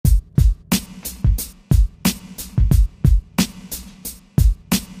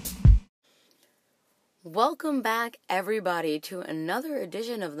Welcome back, everybody, to another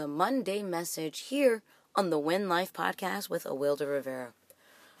edition of the Monday Message here on the Win Life Podcast with Awilda Rivera.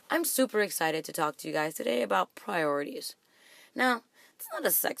 I'm super excited to talk to you guys today about priorities. Now, it's not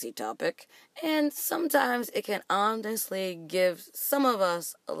a sexy topic, and sometimes it can honestly give some of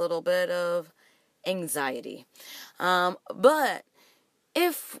us a little bit of anxiety. But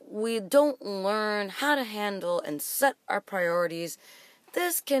if we don't learn how to handle and set our priorities,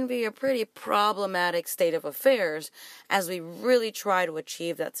 this can be a pretty problematic state of affairs as we really try to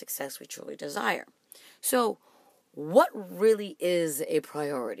achieve that success we truly desire. So, what really is a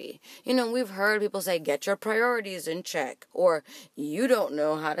priority? We've heard people say, get your priorities in check, or you don't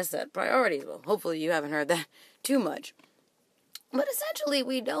know how to set priorities. Well, hopefully you haven't heard that too much. But essentially,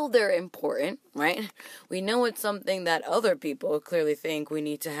 we know they're important, right? We know it's something that other people clearly think we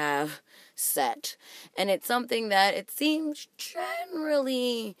need to have set. And it's something that it seems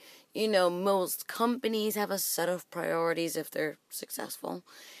generally, most companies have a set of priorities if they're successful.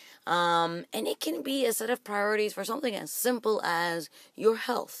 And it can be a set of priorities for something as simple as your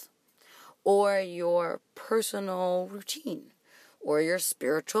health, or your personal routine, or your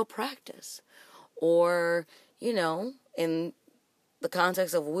spiritual practice, or, in the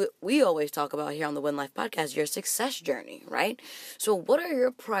context of what we always talk about here on the Win Life Podcast, your success journey, right? So what are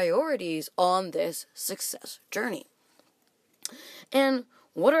your priorities on this success journey? And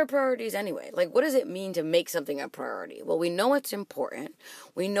what are priorities anyway? What does it mean to make something a priority? Well, we know it's important.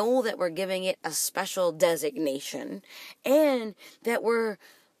 We know that we're giving it a special designation, and that we're,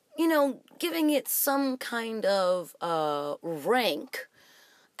 giving it some kind of rank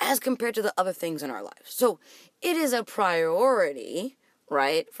as compared to the other things in our lives. So it is a priority,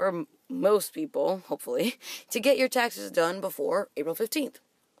 right, for most people, hopefully, to get your taxes done before April 15th.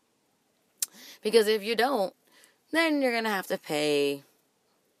 Because if you don't, then you're going to have to pay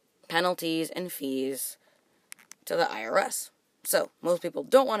penalties and fees to the IRS. So most people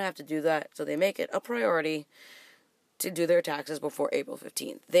don't want to have to do that, so they make it a priority to do their taxes before April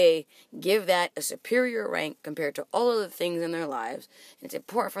 15th. They give that a superior rank compared to all of the things in their lives, and it's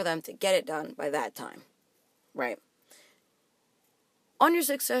important for them to get it done by that time, right? On your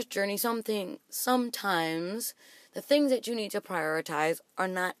success journey, sometimes the things that you need to prioritize are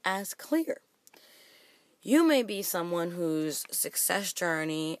not as clear. You may be someone whose success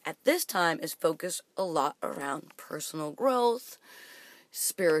journey at this time is focused a lot around personal growth,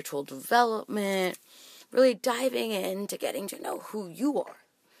 spiritual development, really diving into getting to know who you are.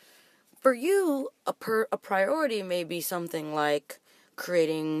 For you, a priority may be something like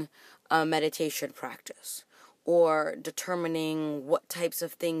creating a meditation practice, or determining what types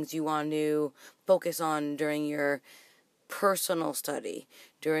of things you want to focus on during your personal study,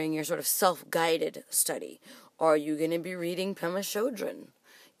 during your sort of self-guided study. Are you going to be reading Pema Chodron?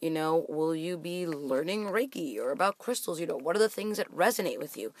 Will you be learning Reiki or about crystals? What are the things that resonate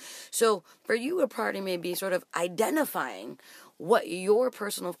with you? So for you, a priority may be sort of identifying what your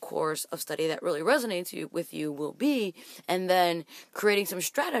personal course of study that really resonates with you will be, and then creating some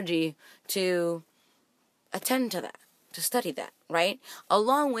strategy to attend to that, to study that, right?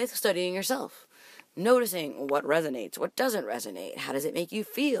 Along with studying yourself. Noticing what resonates, what doesn't resonate. How does it make you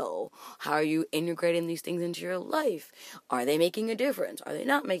feel? How are you integrating these things into your life? Are they making a difference? Are they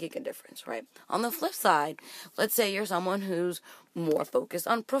not making a difference, right? On the flip side, let's say you're someone who's more focused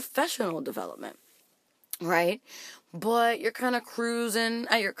on professional development, right? But you're kind of cruising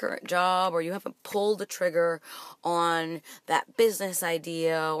at your current job, or you haven't pulled the trigger on that business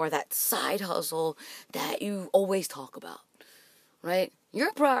idea or that side hustle that you always talk about, right?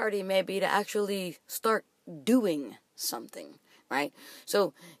 Your priority may be to actually start doing something, right?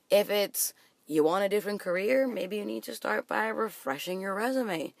 So if it's you want a different career, maybe you need to start by refreshing your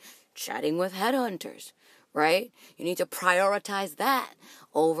resume, chatting with headhunters, right? You need to prioritize that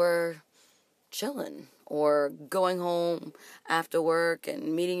over chilling or going home after work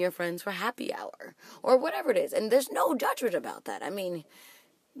and meeting your friends for happy hour or whatever it is. And there's no judgment about that. I mean,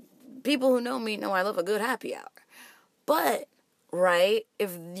 people who know me know I love a good happy hour. But right?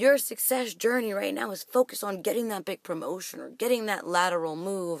 If your success journey right now is focused on getting that big promotion or getting that lateral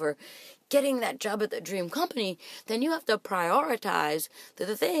move or getting that job at the dream company, then you have to prioritize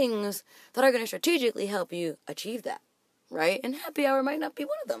the things that are going to strategically help you achieve that, right? And happy hour might not be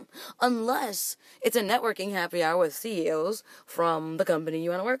one of them, unless it's a networking happy hour with CEOs from the company you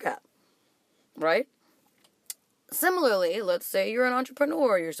want to work at, right? Similarly, let's say you're an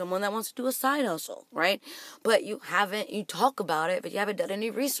entrepreneur, you're someone that wants to do a side hustle, right? But you talk about it, but you haven't done any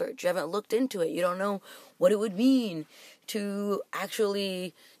research, you haven't looked into it, you don't know what it would mean to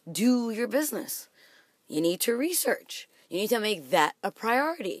actually do your business. You need to research. You need to make that a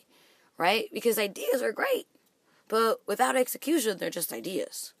priority, right? Because ideas are great, but without execution, they're just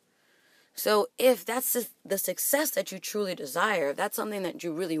ideas. So if that's the success that you truly desire, if that's something that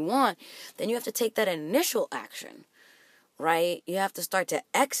you really want, then you have to take that initial action, right? You have to start to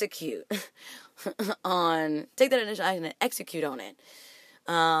execute take that initial action and execute on it,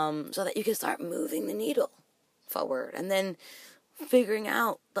 so that you can start moving the needle forward and then figuring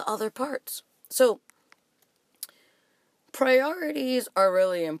out the other parts. So priorities are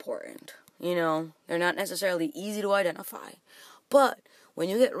really important. They're not necessarily easy to identify, but when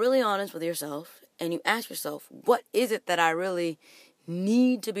you get really honest with yourself and you ask yourself, what is it that I really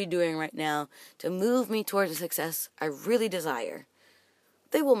need to be doing right now to move me towards the success I really desire,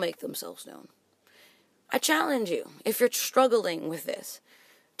 they will make themselves known. I challenge you, if you're struggling with this,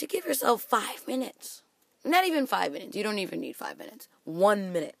 to give yourself 5 minutes. Not even 5 minutes. You don't even need 5 minutes.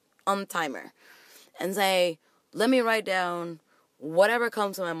 1 minute on the timer. And say, let me write down whatever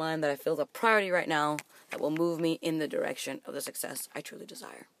comes to my mind that I feel is a priority right now that will move me in the direction of the success I truly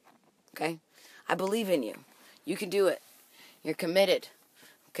desire. Okay? I believe in you. You can do it. You're committed.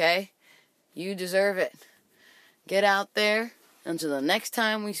 Okay? You deserve it. Get out there. Until the next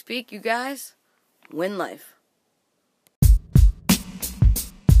time we speak, you guys, win life.